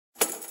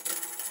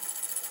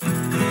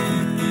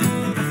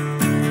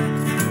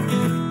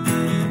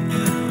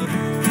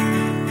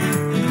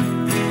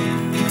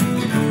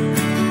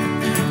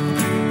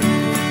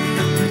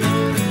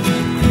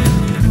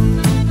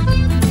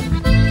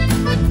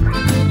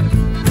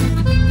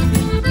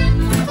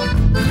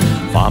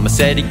Farmer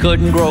said he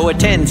couldn't grow a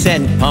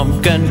 10-cent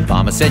pumpkin.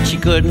 Farmer said she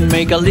couldn't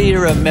make a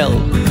liter of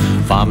milk.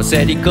 Farmer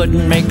said he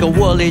couldn't make a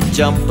woolly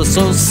jumper,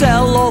 so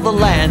sell all the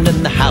land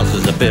and the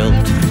houses are built.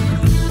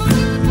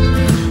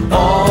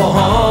 Oh,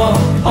 oh,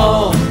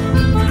 oh,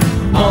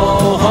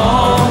 oh, oh,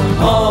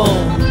 oh,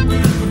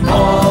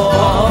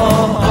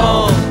 oh,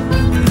 oh.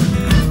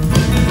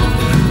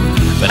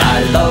 But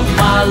I love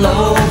my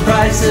low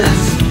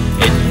prices,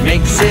 it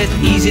makes it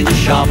easy to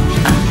shop.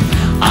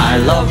 I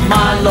love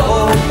my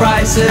low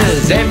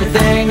prices,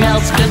 everything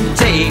else can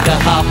take a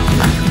hop.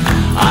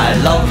 I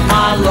love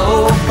my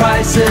low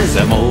prices,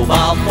 a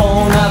mobile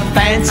phone, a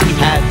fancy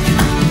hat.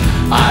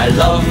 I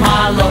love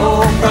my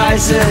low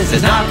prices,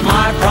 it's not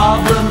my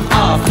problem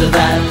after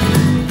that.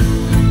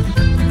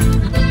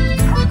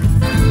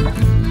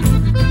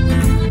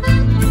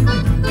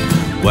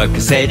 Worker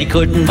said he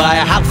couldn't buy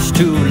a house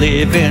to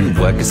live in.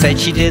 Worker said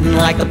she didn't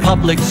like the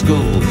public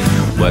school.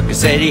 Worker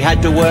said he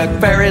had to work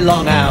very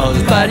long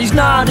hours, but he's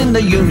not in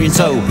the union,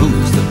 so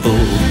who's the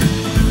fool?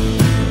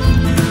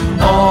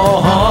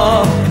 Oh,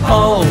 oh,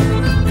 oh,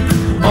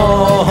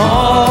 oh,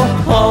 oh,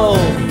 oh,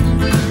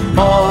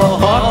 oh,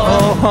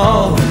 oh,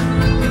 oh.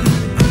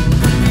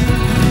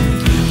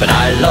 But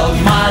I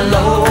love my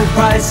low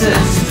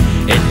prices,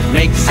 it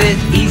makes it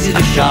easy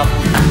to shop.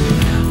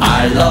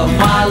 I love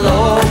my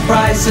low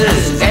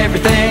prices,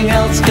 everything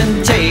else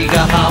can take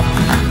a hop.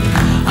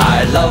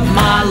 I love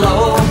my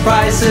low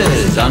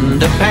prices,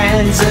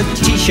 underpants, a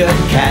t-shirt,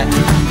 cat.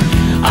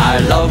 I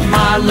love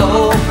my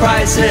low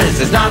prices,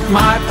 it's not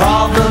my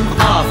problem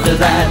after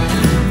that.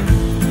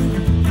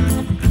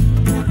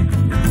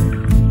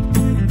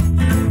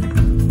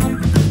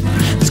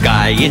 The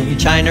sky in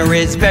China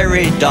is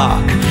very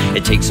dark,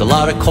 it takes a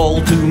lot of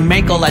coal to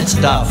make all that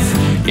stuff.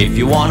 If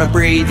you want to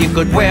breathe you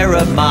could wear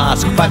a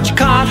mask, but you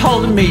can't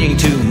hold a meeting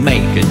to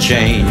make a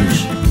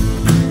change.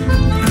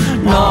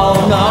 No,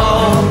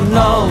 no,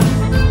 no.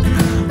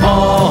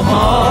 Oh,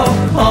 oh,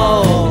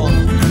 oh,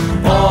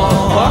 oh,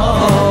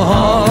 oh,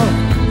 oh.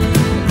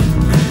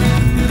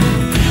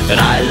 But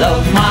I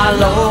love my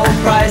low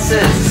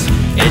prices,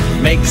 it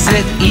makes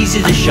it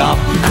easy to shop.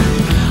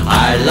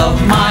 I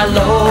love my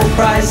low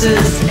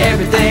prices,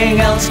 everything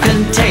else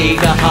can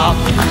take a hop.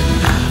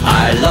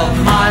 I love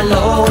my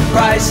low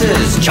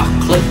prices,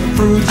 chocolate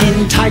fruit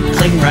in tight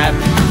cling wrap.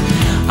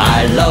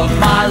 I love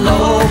my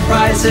low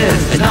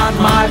prices, it's not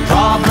my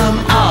problem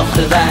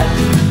after that.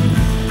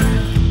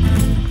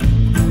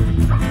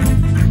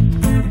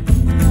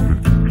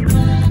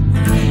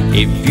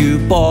 If you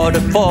bought a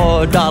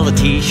 $4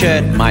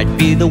 t-shirt, might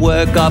be the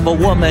work of a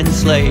woman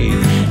slave.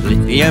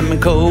 Lithium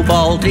and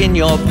cobalt in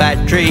your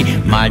battery,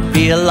 might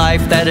be a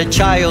life that a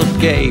child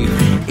gave.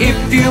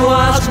 If you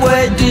ask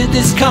where did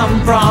this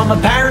come from,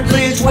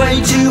 apparently it's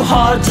way too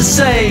hard to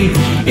say.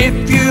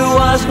 If you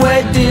ask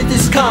where did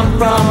this come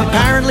from,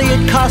 apparently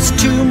it costs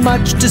too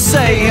much to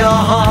say.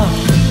 Oh,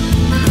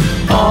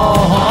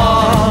 oh,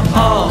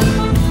 oh,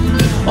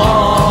 oh,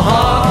 oh,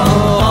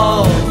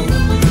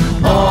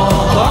 oh.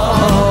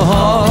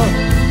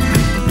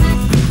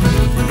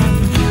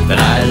 But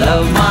I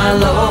love my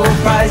low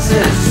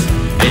prices,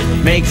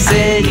 it makes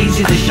it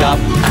easy to shop.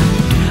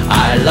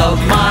 I love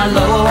my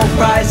low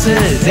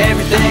prices,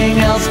 everything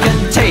else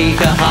can take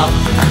a hop.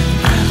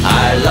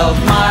 I love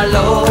my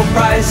low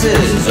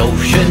prices,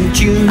 ocean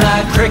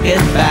tuna,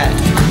 cricket bat.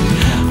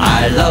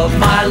 I love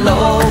my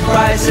low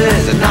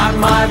prices, and not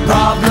my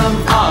problem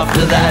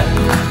after that.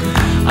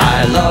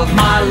 I love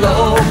my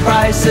low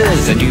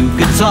prices, a new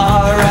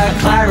guitar, a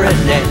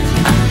clarinet.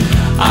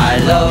 I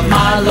love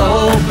my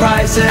low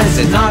prices,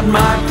 it's not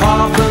my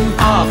problem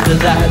after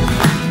that.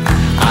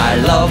 I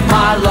love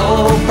my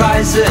low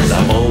prices,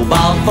 a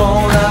mobile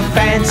phone, a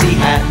fancy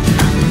hat.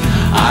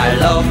 I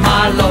love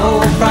my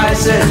low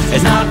prices,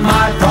 it's not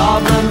my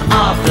problem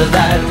after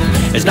that.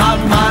 It's not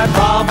my